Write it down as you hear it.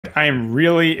I am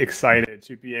really excited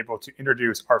to be able to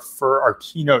introduce our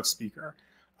keynote speaker.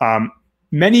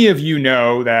 Many of you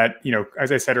know that,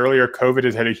 as I said earlier, COVID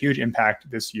has had a huge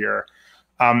impact this year.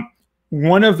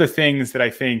 One of the things that I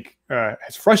think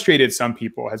has frustrated some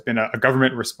people has been a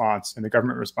government response, and the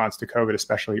government response to COVID,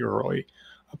 especially early.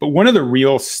 But one of the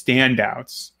real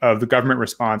standouts of the government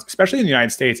response, especially in the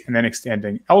United States and then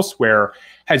extending elsewhere,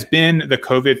 has been the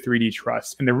COVID 3D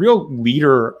Trust. And the real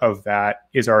leader of that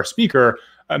is our speaker,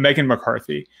 Meghan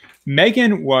McCarthy.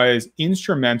 Meghan was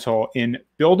instrumental in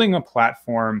building a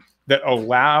platform that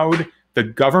allowed the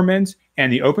government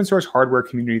and the open source hardware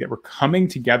community that were coming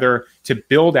together to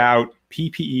build out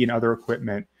PPE and other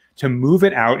equipment to move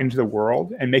it out into the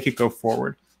world and make it go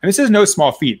forward. And this is no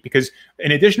small feat, because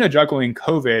in addition to juggling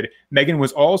COVID, Meghan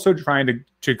was also trying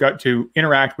to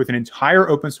interact with an entire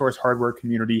open source hardware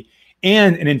community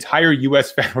and an entire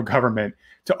US federal government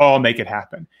to all make it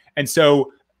happen. And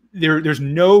so there's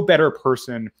no better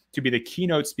person to be the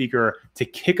keynote speaker to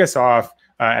kick us off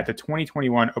at the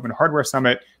 2021 Open Hardware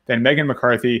Summit than Meghan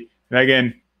McCarthy.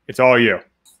 Meghan, it's all you.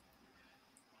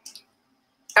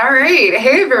 All right.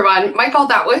 Hey, everyone. Michael,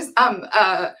 that was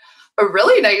a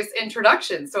really nice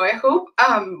introduction. So I hope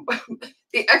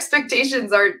the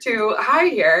expectations aren't too high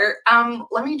here.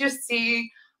 Let me just see.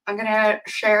 I'm going to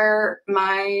share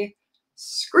my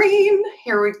screen.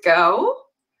 Here we go.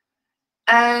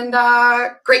 And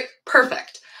great.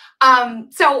 Perfect.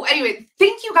 So anyway,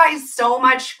 thank you guys so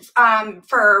much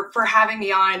for having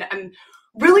me on. I'm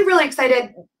really, really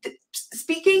excited.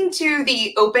 Speaking to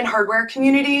the open hardware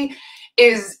community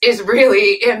is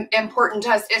really important to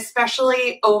us,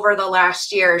 especially over the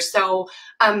last year. So,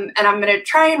 and I'm going to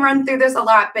try and run through this a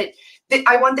lot, but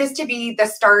I want this to be the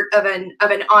start of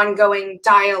an ongoing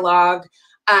dialogue,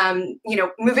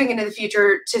 moving into the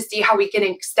future to see how we can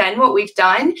extend what we've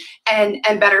done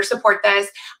and better support this.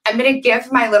 I'm going to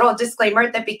give my little disclaimer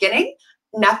at the beginning.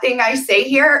 Nothing I say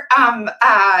here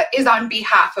is on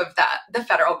behalf of the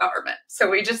federal government. So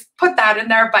we just put that in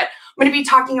there, but I'm going to be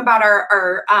talking about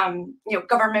our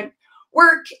government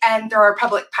work and through our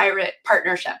public-private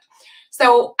partnership.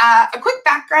 So a quick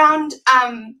background,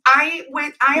 I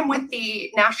am with the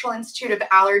National Institute of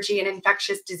Allergy and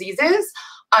Infectious Diseases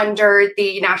under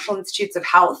the National Institutes of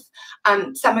Health.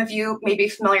 Some of you may be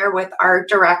familiar with our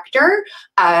director,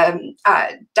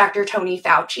 Dr. Tony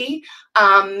Fauci.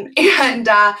 And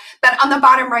that on the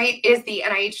bottom right is the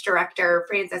NIH director,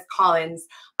 Francis Collins.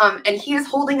 And he is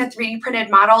holding a 3D printed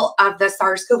model of the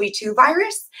SARS-CoV-2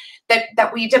 virus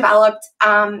that we developed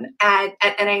at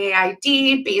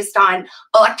NIAID based on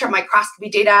electron microscopy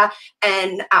data.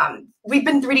 And we've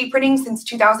been 3D printing since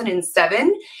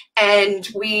 2007. And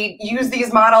we use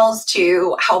these models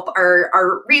to help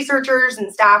our researchers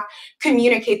and staff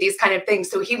communicate these kind of things.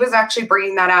 So he was actually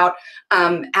bringing that out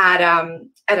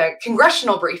at a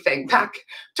congressional briefing back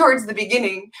towards the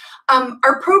beginning.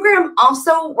 Our program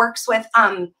also works with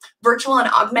virtual and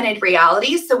augmented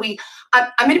reality. So I'm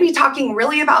going to be talking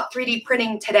really about 3D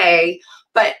printing today,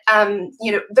 but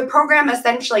the program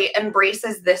essentially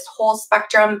embraces this whole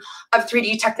spectrum of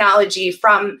 3D technology,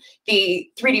 from the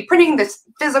 3D printing, this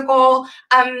physical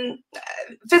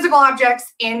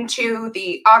objects, into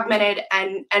the augmented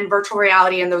and virtual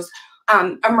reality and those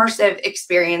immersive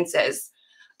experiences.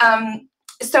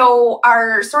 So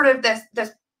our sort of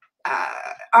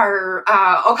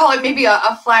I'll call it maybe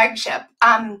a flagship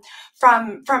from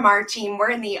our team.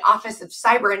 We're in the Office of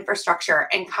Cyber Infrastructure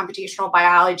and Computational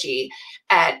Biology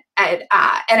at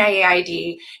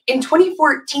NIAID. In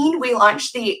 2014, we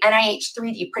launched the NIH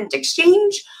 3D Print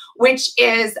Exchange, which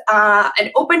is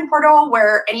an open portal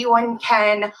where anyone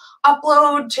can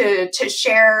upload to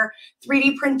share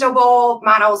 3D printable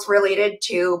models related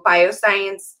to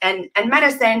bioscience and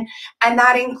medicine. And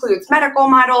that includes medical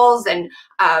models and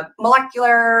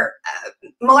molecular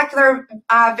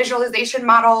visualization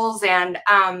models and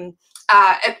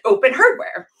open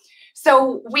hardware.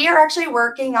 So we are actually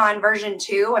working on version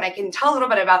 2, and I can tell a little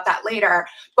bit about that later,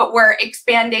 but we're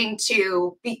expanding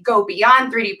to go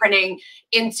beyond 3D printing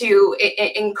into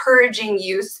encouraging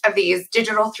use of these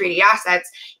digital 3D assets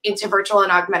into virtual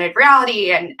and augmented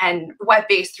reality and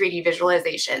web-based 3D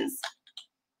visualizations.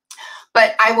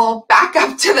 But I will back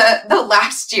up to the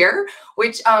last year,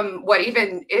 which what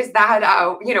even is that,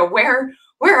 where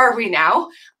are we now?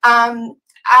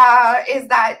 Is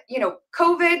that,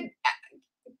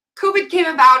 COVID came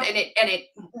about and it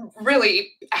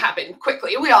really happened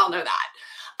quickly. We all know that.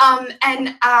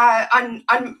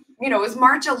 It was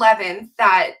March 11th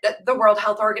that the World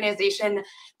Health Organization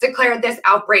declared this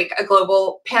outbreak a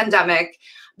global pandemic.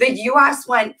 The U.S.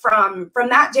 went from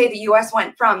that day, the U.S.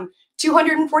 went from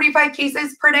 245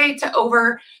 cases per day to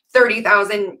over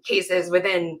 30,000 cases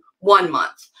within 1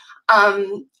 month.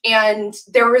 And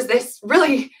there was this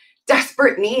really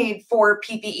desperate need for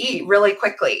PPE really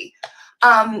quickly.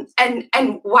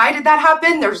 And why did that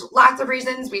happen? There's lots of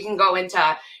reasons. We can go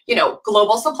into,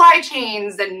 global supply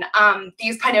chains and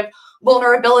these kind of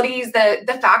vulnerabilities,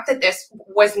 the fact that this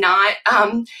was not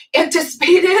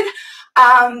anticipated.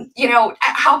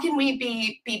 How can we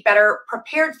be better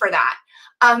prepared for that?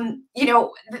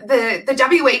 The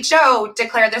WHO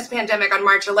declared this pandemic on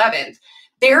March 11th.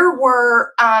 There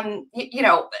were,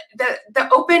 the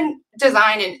open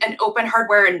design and open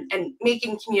hardware and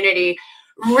making community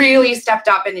really stepped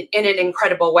up in an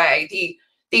incredible way.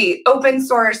 The open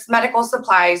source medical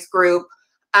supplies group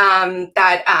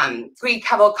that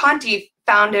Meghan McCarthy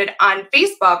founded on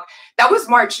Facebook, that was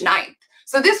March 9th.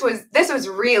 So this was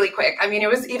really quick. I mean, it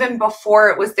was even before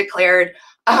it was declared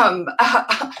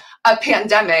a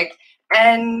pandemic.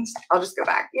 And I'll just go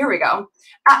back. Here we go.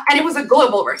 And it was a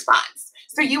global response.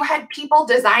 So you had people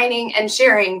designing and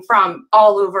sharing from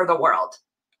all over the world.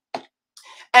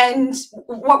 And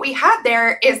what we had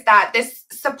there is that this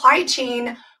supply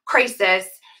chain crisis,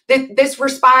 this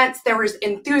response, there was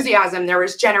enthusiasm, there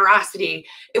was generosity,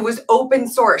 it was open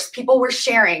source, people were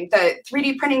sharing. The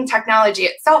 3D printing technology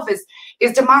itself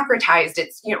is democratized,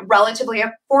 it's relatively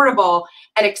affordable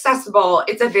and accessible,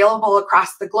 it's available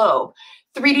across the globe.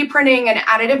 3D printing and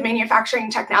additive manufacturing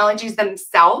technologies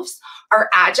themselves are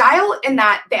agile in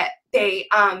that they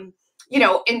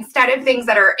instead of things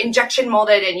that are injection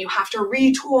molded and you have to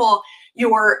retool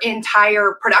your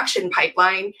entire production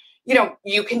pipeline,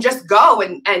 you can just go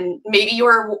and maybe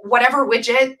your whatever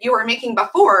widget you were making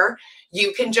before,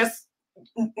 you can just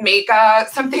make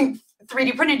something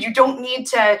 3D printed. You don't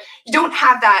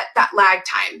have that lag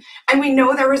time. And we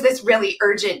know there was this really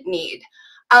urgent need.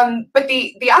 But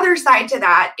the other side to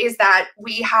that is that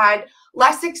we had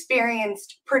less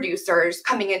experienced producers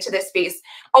coming into this space.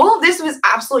 All of this was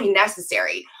absolutely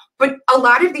necessary, but a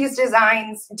lot of these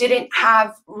designs didn't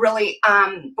have really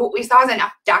what we saw as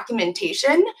enough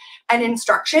documentation and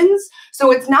instructions.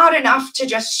 So it's not enough to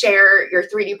just share your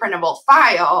 3D printable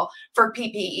file for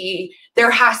PPE.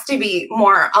 There has to be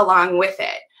more along with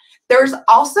it. There's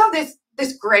also this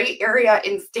gray area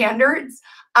in standards,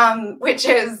 which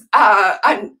is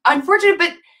unfortunate,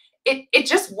 but it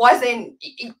just wasn't,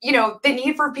 the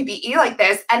need for PPE like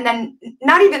this. And then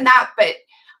not even that, but,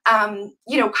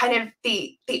 kind of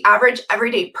the average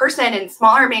everyday person and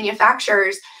smaller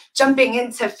manufacturers jumping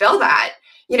in to fill that,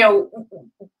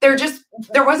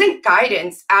 there wasn't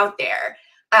guidance out there.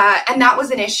 And that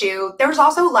was an issue. There was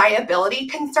also liability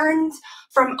concerns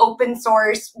from open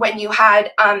source when you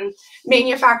had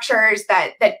manufacturers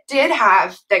that did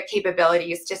have the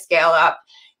capabilities to scale up.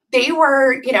 They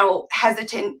were,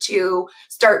 hesitant to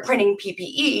start printing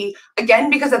PPE, again,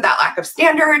 because of that lack of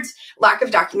standards, lack of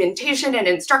documentation and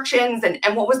instructions,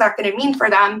 and what was that going to mean for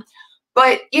them?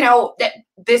 But,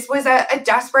 this was a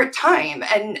desperate time,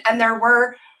 and there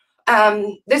were,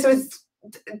 this was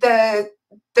the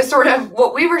sort of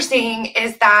what we were seeing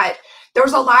is that there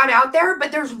was a lot out there,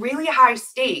 but there's really high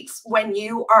stakes when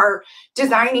you are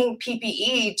designing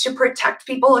PPE to protect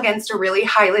people against a really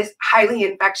highly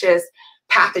infectious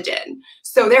pathogen.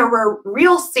 So there were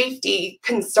real safety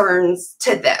concerns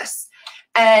to this.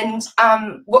 And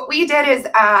what we did is,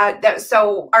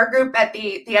 so our group at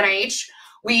the NIH,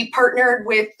 we partnered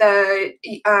with the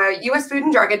US Food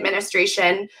and Drug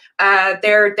Administration,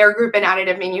 their group in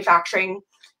additive manufacturing,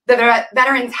 the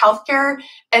Veterans Healthcare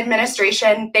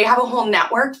Administration. They have a whole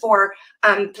network for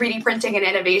 3D printing and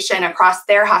innovation across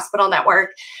their hospital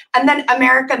network. And then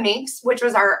America Makes, which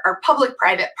was our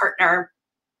public-private partner,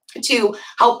 to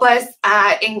help us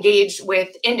engage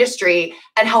with industry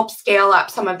and help scale up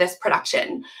some of this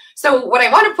production. So what I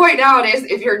want to point out is,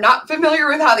 if you're not familiar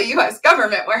with how the US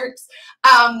government works,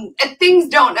 things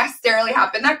don't necessarily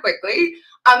happen that quickly.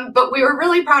 But we were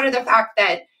really proud of the fact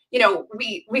that,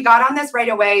 we got on this right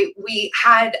away. We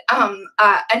had an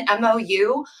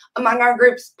MOU among our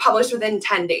groups published within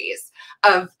 10 days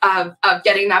of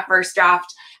getting that first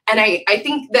draft. And I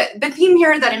think that the theme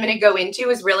here that I'm going to go into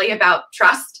is really about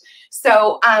trust.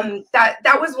 So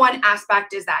that was one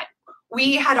aspect, is that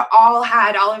we had all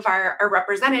of our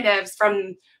representatives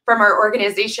from our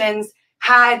organizations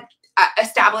had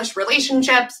established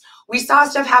relationships. We saw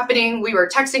stuff happening. We were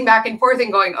texting back and forth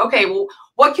and going, okay, well,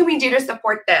 what can we do to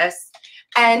support this?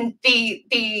 And the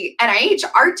NIH,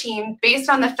 our team, based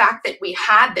on the fact that we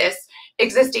had this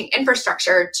existing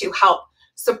infrastructure to help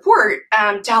support,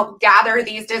 to help gather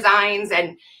these designs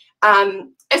and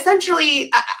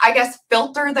essentially, I guess,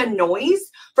 filter the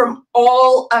noise from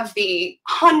all of the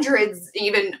hundreds,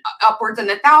 even upwards in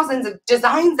the thousands of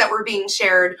designs that were being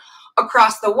shared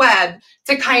across the web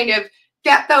to kind of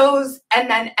get those and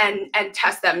then and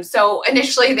test them. So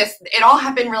initially it all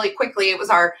happened really quickly. It was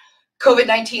our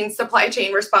COVID-19 supply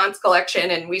chain response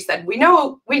collection, and we said, we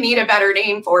know we need a better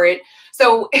name for it.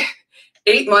 So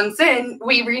 8 months in,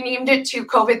 we renamed it to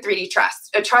COVID 3D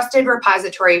Trust, a trusted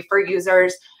repository for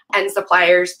users and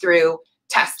suppliers through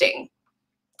testing.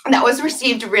 And that was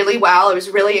received really well. I was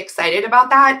really excited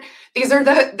about that. These are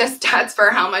the stats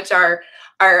for how much our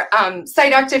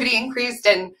site activity increased.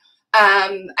 And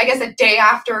I guess a day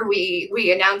after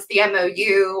we announced the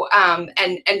MOU,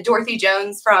 and Dorothy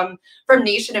Jones from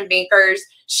Nation of Makers,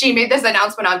 she made this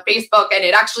announcement on Facebook, and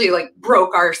it actually like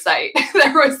broke our site.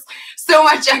 There was so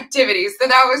much activity, so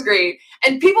that was great,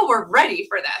 and people were ready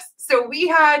for this. So we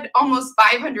had almost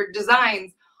 500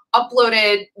 designs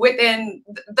uploaded within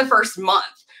the first month.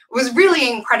 It was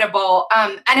really incredible,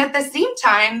 and at the same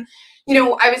time, you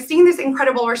know, I was seeing this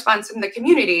incredible response from the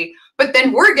community, but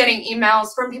then we're getting emails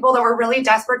from people that were really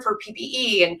desperate for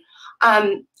PPE.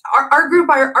 And our group,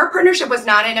 our partnership was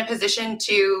not in a position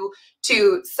to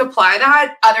supply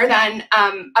that, other than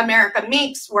America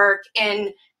Makes work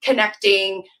in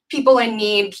connecting people in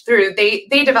need through, they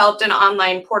developed an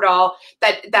online portal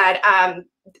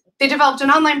they developed an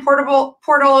online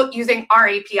portal using our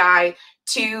API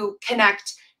to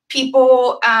connect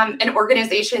people and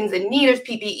organizations in need of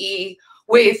PPE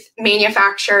with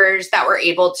manufacturers that were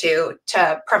able to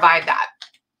provide that.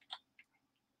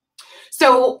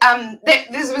 So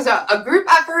this was a group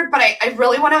effort, but I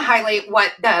really want to highlight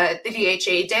what the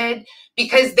VHA did,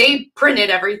 because they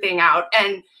printed everything out,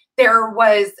 and there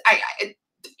was,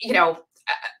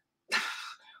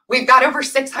 we've got over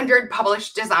 600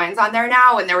 published designs on there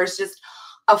now, and there was just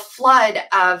a flood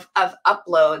of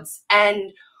uploads.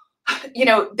 And you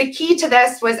know, the key to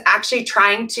this was actually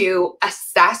trying to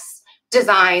assess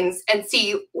designs and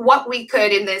see what we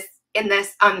could in this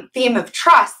theme of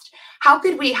trust. How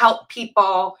could we help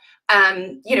people,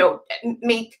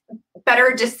 make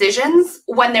better decisions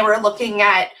when they were looking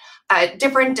at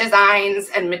different designs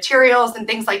and materials and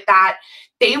things like that?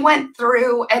 They went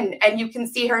through, and you can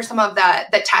see here some of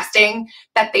the testing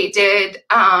that they did.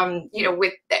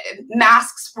 With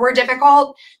masks were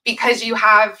difficult because you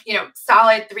have,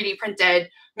 solid 3D printed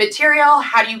material.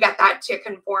 How do you get that to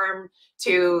conform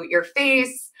to your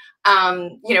face?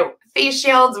 Face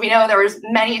shields, we know there was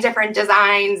many different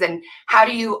designs, and how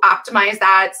do you optimize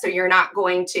that so you're not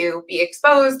going to be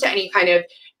exposed to any kind of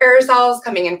aerosols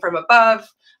coming in from above,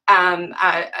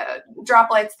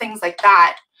 droplets, things like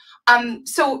that.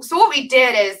 So what we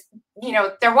did is,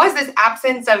 there was this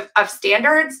absence of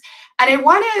standards, and I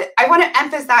want to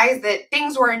emphasize that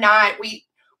things were not, we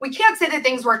can't say that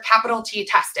things were capital T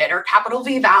tested or capital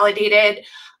V validated,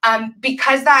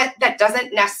 because that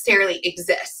doesn't necessarily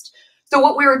exist. So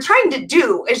what we were trying to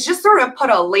do is just sort of put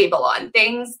a label on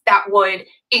things that would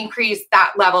increase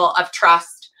that level of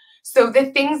trust. So the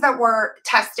things that were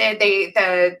tested,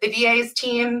 the VA's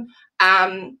team,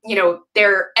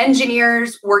 they're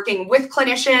engineers working with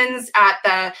clinicians at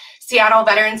the Seattle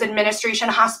Veterans Administration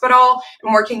Hospital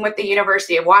and working with the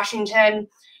University of Washington.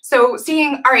 So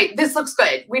seeing, all right, this looks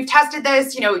good. We've tested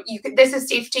this, this is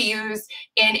safe to use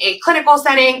in a clinical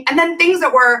setting. And then things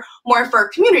that were more for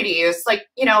community use, like,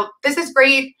 this is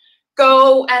great.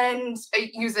 Go and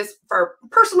use this for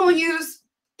personal use.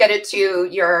 Get it to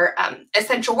your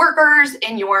essential workers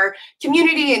in your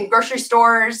community, in grocery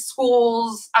stores,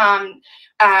 schools,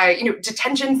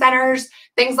 detention centers,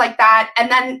 things like that. And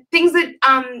then things that,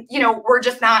 were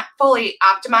just not fully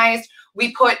optimized,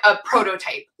 we put a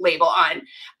prototype label on.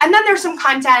 And then there's some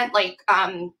content like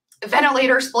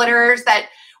ventilator splitters that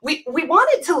we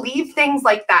wanted to leave things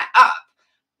like that up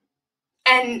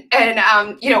and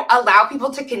allow people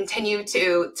to continue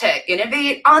to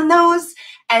innovate on those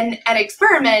and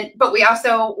experiment. But we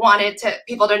also wanted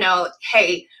people to know,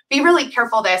 hey, be really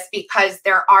careful this, because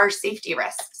there are safety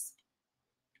risks.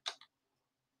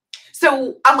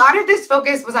 So a lot of this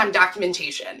focus was on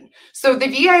documentation. So the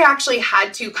VA actually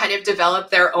had to kind of develop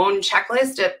their own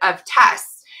checklist of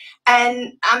tests.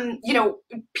 And,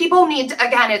 people need,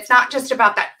 again, it's not just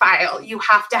about that file. You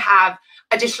have to have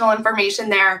additional information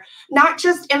there, not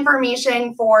just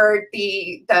information for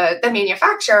the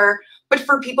manufacturer, but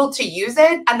for people to use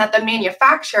it, and that the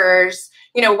manufacturers,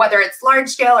 whether it's large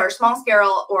scale or small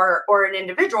scale or an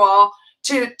individual,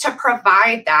 to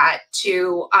provide that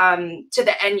to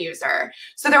the end user.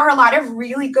 So there were a lot of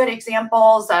really good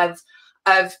examples of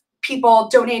people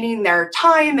donating their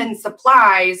time and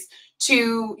supplies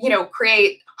to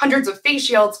create hundreds of face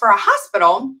shields for a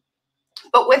hospital,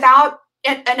 but without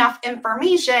enough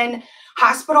information,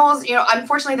 hospitals,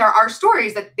 unfortunately, there are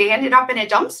stories that they ended up in a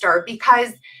dumpster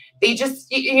because they just,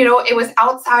 it was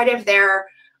outside of their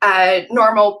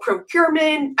normal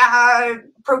procurement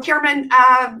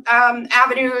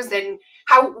avenues. And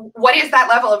what is that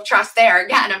level of trust there?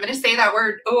 Again, I'm going to say that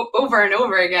word over and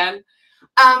over again.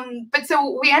 But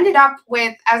so we ended up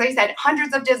with, as I said,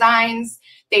 hundreds of designs.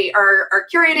 They are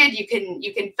curated. You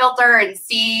can filter and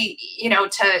see,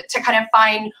 to kind of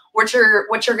find what you're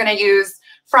going to use.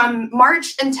 From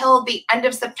March until the end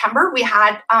of September, we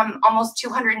had almost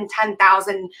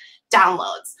 210,000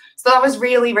 downloads. So that was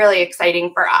really, really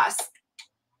exciting for us.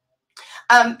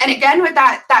 And again, with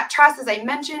that trust, as I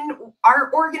mentioned,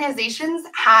 our organizations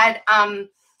had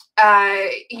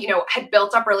had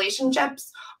built up relationships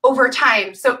over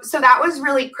time. So that was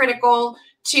really critical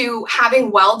to having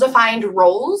well-defined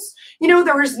roles.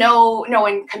 There was no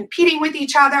one competing with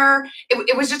each other.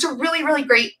 It was just a really, really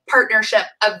great partnership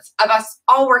of us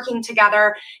all working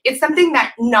together. It's something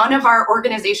that none of our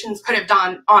organizations could have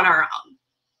done on our own.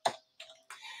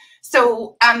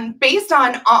 So based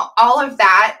on all of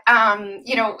that,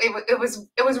 it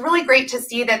was really great to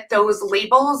see that those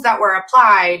labels that were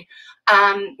applied,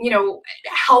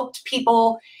 helped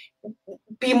people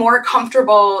be more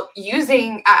comfortable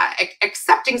using,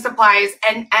 accepting supplies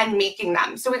and making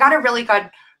them. So we got a really good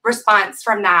response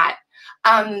from that.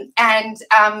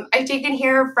 I've taken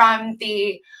here from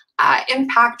the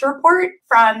impact report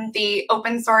from the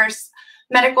open source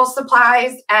medical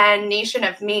supplies and Nation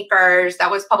of Makers that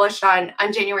was published on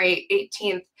January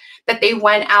 18th, that they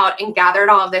went out and gathered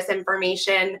all of this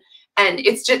information. And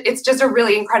it's just a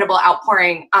really incredible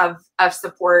outpouring of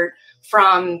support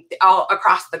from all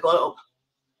across the globe.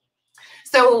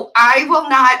 So I will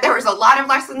not, there was a lot of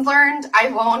lessons learned. I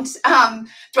won't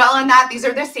dwell on that. These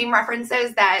are the same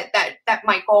references that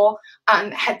Michael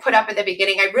had put up at the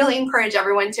beginning. I really encourage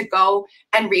everyone to go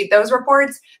and read those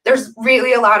reports. There's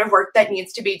really a lot of work that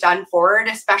needs to be done forward,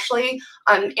 especially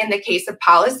in the case of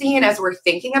policy. And as we're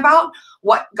thinking about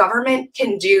what government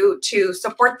can do to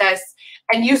support this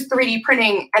and use 3D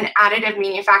printing and additive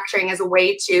manufacturing as a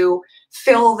way to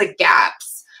fill the gaps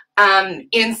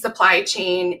in supply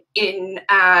chain, in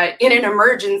an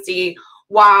emergency,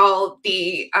 while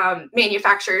the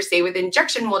manufacturers, say with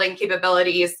injection molding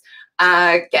capabilities,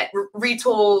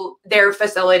 retool their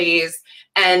facilities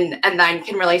and then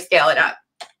can really scale it up.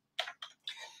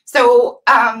 So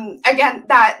again,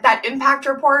 that impact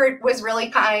report was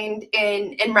really kind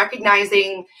in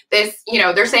recognizing this.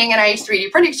 They're saying NIH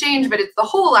 3D print exchange, but it's the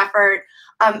whole effort.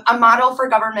 A model for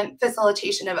government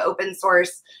facilitation of open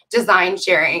source design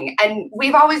sharing. And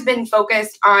we've always been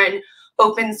focused on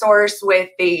open source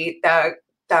with the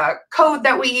code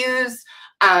that we use,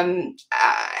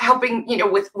 helping,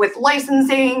 with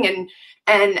licensing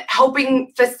and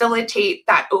helping facilitate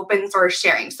that open source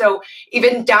sharing. So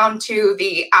even down to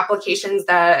the applications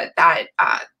the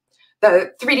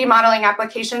 3D modeling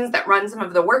applications that run some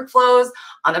of the workflows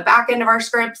on the back end of our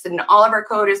scripts, and all of our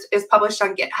code is published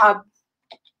on GitHub.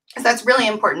 So that's really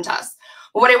important to us.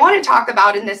 What I want to talk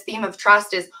about in this theme of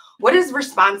trust is, what does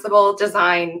responsible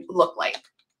design look like?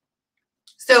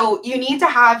 So you need to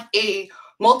have a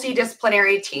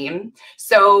multidisciplinary team.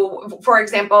 So for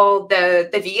example, the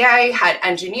VA had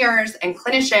engineers and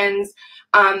clinicians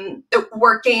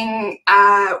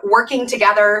working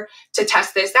together to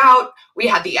test this out. We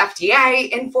had the FDA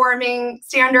informing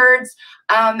standards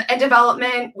and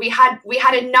development. We had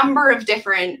a number of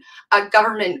different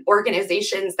government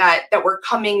organizations that were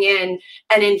coming in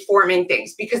and informing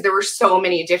things, because there were so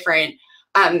many different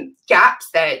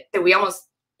gaps that we almost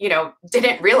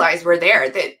didn't realize were there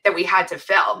that we had to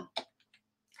fill.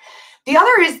 The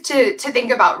other is to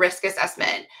think about risk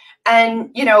assessment. And,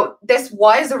 this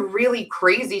was a really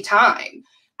crazy time.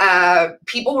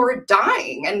 People were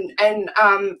dying, and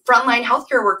frontline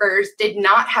healthcare workers did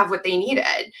not have what they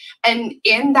needed. And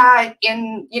in that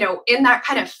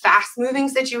kind of fast moving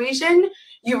situation,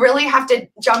 you really have to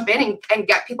jump in and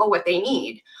get people what they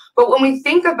need. But when we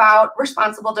think about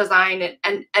responsible design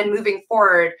and moving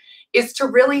forward, is to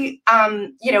really,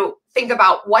 think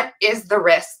about, what is the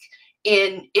risk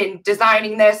in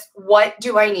designing this? What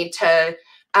do I need to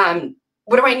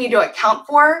account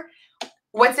for?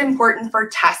 What's important for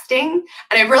testing?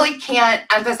 And I really can't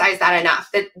emphasize that enough,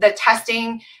 that the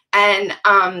testing and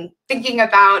thinking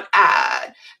about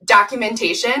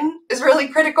documentation is really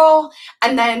critical.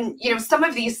 And then, some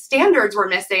of these standards were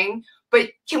missing, but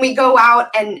can we go out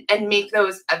and make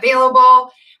those available?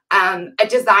 A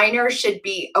designer should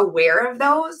be aware of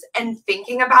those and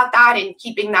thinking about that and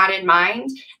keeping that in mind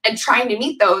and trying to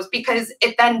meet those, because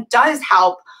it then does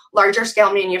help larger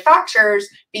scale manufacturers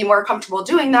be more comfortable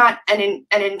doing that, and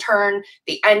in turn,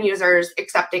 the end users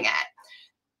accepting it.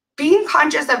 Being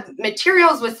conscious of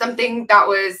materials was something that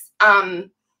was,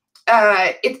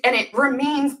 it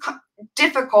remains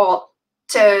difficult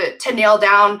to nail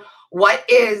down what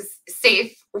is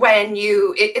safe when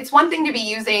it's one thing to be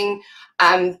using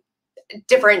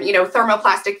different,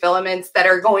 thermoplastic filaments that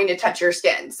are going to touch your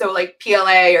skin. So like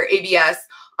PLA or ABS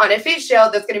on a face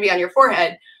shield that's going to be on your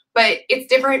forehead. But it's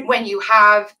different when you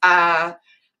have a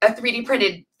 3D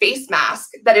printed face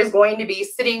mask that is going to be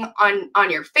sitting on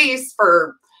your face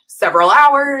for several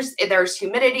hours. There's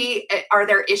humidity. Are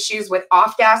there issues with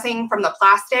off-gassing from the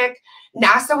plastic?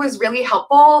 NASA was really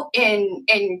helpful in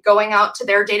going out to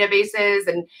their databases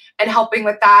and helping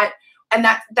with that. And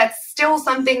that's still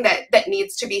something that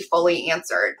needs to be fully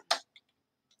answered.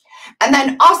 And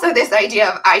then also this idea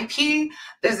of IP.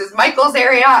 This is Michael's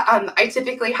area. I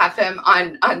typically have him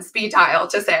on speed dial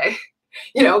to say,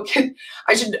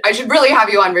 I should really have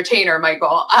you on retainer,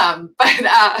 Michael.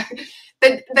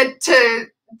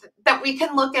 That we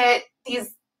can look at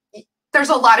these. There's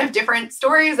a lot of different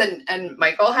stories, and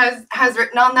Michael has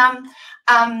written on them.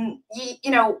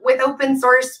 With open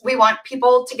source, we want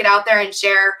people to get out there and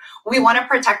share. We want to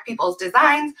protect people's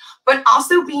designs, but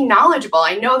also be knowledgeable.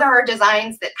 I know there are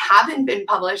designs that haven't been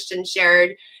published and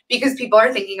shared because people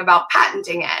are thinking about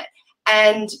patenting it.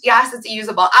 And yes, it's a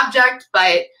usable object,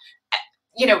 but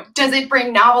does it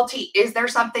bring novelty? Is there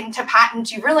something to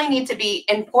patent? You really need to be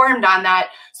informed on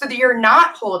that so that you're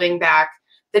not holding back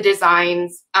the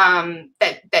designs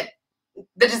that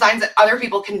other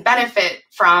people can benefit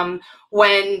from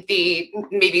when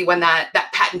that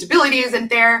patentability isn't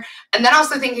there. And then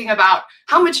also thinking about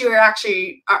how much you are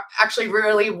actually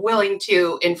really willing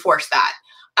to enforce that.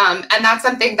 And that's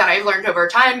something that I've learned over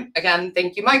time. Again,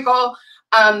 thank you, Michael.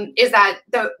 Is that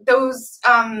those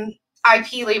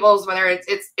IP labels, whether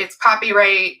it's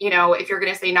copyright, if you're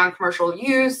going to say non-commercial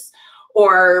use,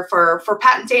 or for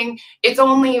patenting, it's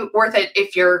only worth it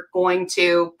if you're going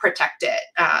to protect it,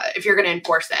 if you're going to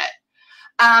enforce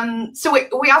it. So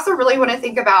we also really want to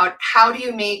think about how do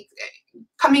you make,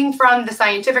 coming from the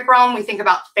scientific realm, we think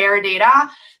about fair data.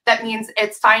 That means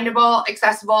it's findable,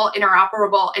 accessible,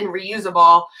 interoperable, and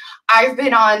reusable. I've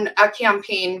been on a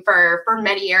campaign for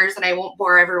many years, and I won't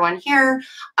bore everyone here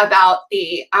about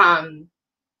the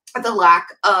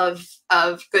lack of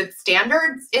good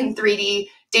standards in 3D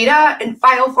data and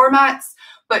file formats,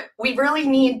 but we really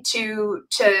need to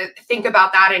think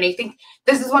about that. And I think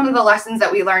this is one of the lessons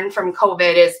that we learned from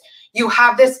COVID is you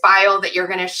have this file that you're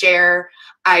going to share.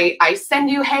 I send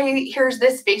you, hey, here's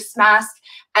this face mask,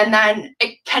 and then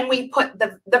can we put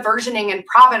the versioning and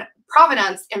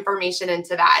provenance information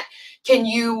into that? Can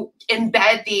you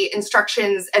embed the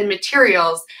instructions and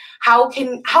materials? How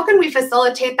can we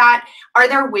facilitate that? Are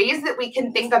there ways that we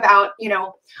can think about,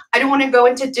 I don't want to go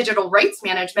into digital rights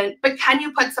management, but can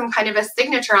you put some kind of a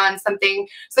signature on something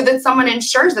so that someone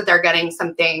ensures that they're getting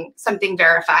something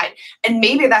verified? And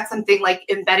maybe that's something like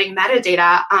embedding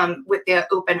metadata with the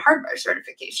Open Hardware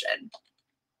certification.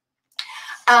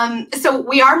 So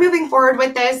we are moving forward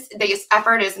with this. This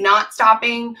effort is not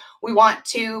stopping. We want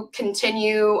to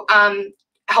continue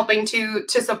helping to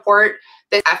support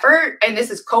this effort. And this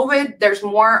is COVID. There's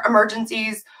more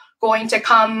emergencies going to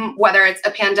come, whether it's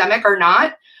a pandemic or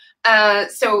not.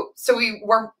 So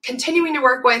we're continuing to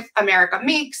work with America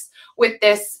Makes with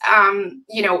this,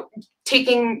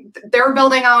 they're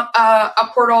building out a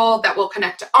portal that will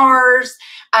connect to ours.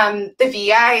 The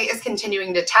VA is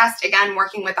continuing to test, again,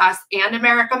 working with us and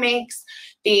America Makes.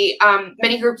 The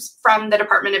many groups from the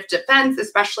Department of Defense,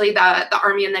 especially the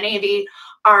Army and the Navy,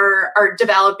 are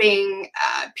developing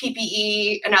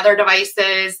PPE and other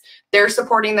devices. They're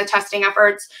supporting the testing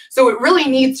efforts. So it really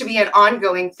needs to be an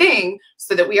ongoing thing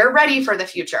so that we are ready for the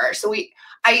future. So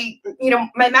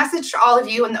my message to all of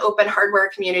you in the open hardware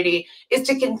community is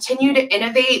to continue to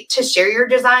innovate, to share your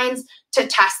designs, to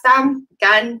test them,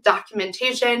 again,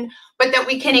 documentation, but that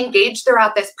we can engage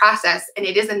throughout this process. And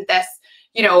it isn't this,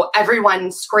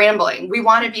 everyone scrambling. We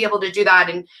want to be able to do that.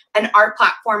 And our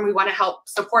platform, we want to help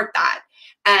support that.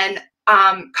 And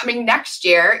coming next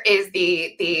year is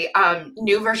the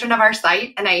new version of our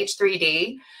site,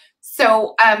 NIH3D.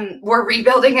 So we're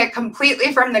rebuilding it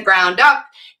completely from the ground up.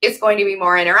 It's going to be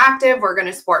more interactive. We're going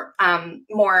to support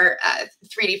more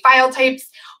 3D file types.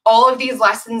 All of these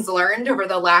lessons learned over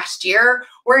the last year,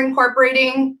 we're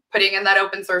incorporating, putting in that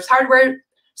open source hardware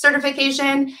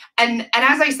certification. And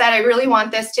as I said, I really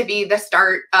want this to be the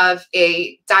start of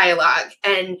a dialogue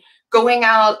and going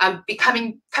out,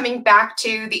 coming back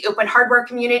to the open hardware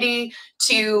community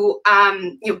to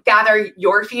gather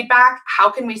your feedback. How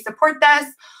can we support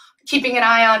this? keeping an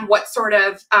eye on what sort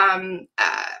of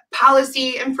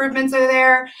policy improvements are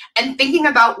there, and thinking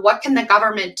about what can the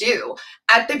government do.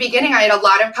 At the beginning, I had a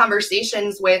lot of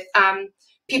conversations with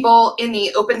people in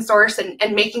the open source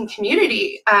and making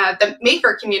community, the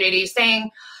maker community, saying,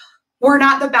 we're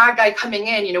not the bad guy coming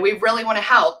in, you know, we really want to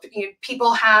help. You know,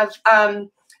 people have,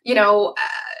 you know,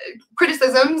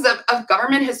 criticisms of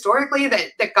government historically,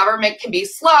 that government can be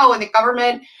slow and the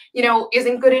government, you know,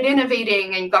 isn't good at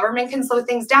innovating, and government can slow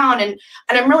things down. And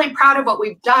I'm really proud of what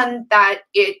we've done, that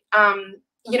it,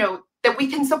 you know, that we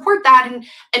can support that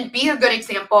and be a good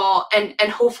example, and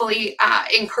hopefully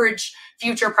encourage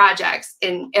future projects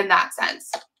in that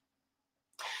sense.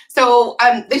 So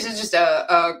this is just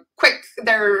a quick,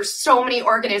 there's so many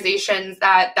organizations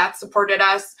that supported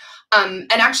us.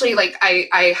 And actually, like,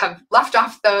 I have left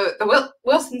off the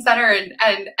Wilson Center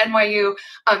and NYU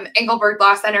Engelberg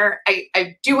Law Center.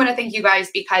 I do want to thank you guys,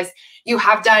 because you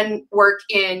have done work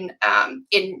in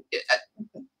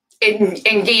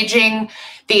engaging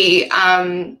the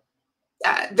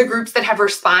groups that have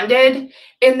responded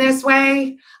in this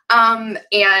way, and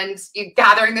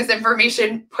gathering this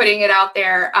information, putting it out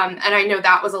there. And I know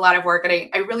that was a lot of work, and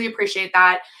I really appreciate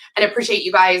that, and appreciate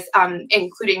you guys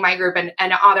including my group and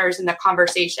others in the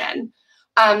conversation.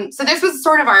 So this was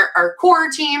sort of our core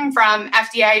team from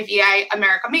FDI, VI,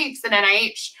 America Makes, and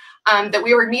NIH, that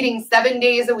we were meeting 7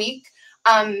 days a week,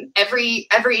 every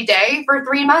day for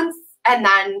 3 months, and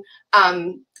then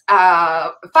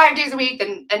 5 days a week,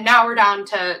 and now we're down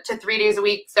to 3 days a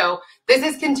week. So this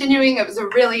is continuing. It was a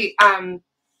really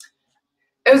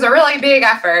big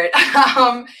effort.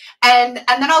 And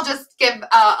then I'll just give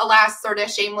a last sort of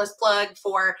shameless plug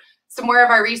for some more of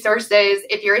our resources.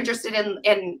 If you're interested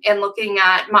in looking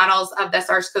at models of the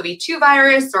SARS-CoV-2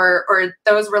 virus or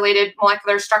those related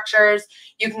molecular structures,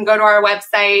 you can go to our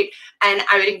website, and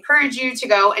I would encourage you to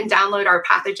go and download our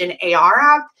Pathogen AR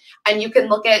app, and you can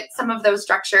look at some of those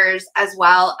structures, as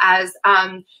well as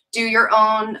do your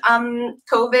own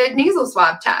COVID nasal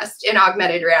swab test in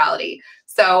augmented reality.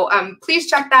 So please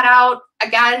check that out.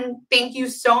 Again, thank you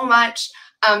so much.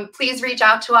 Please reach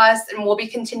out to us, and we'll be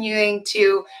continuing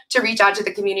to reach out to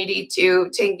the community to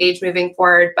engage moving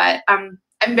forward. But I'm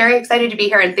very excited to be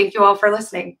here, and thank you all for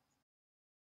listening.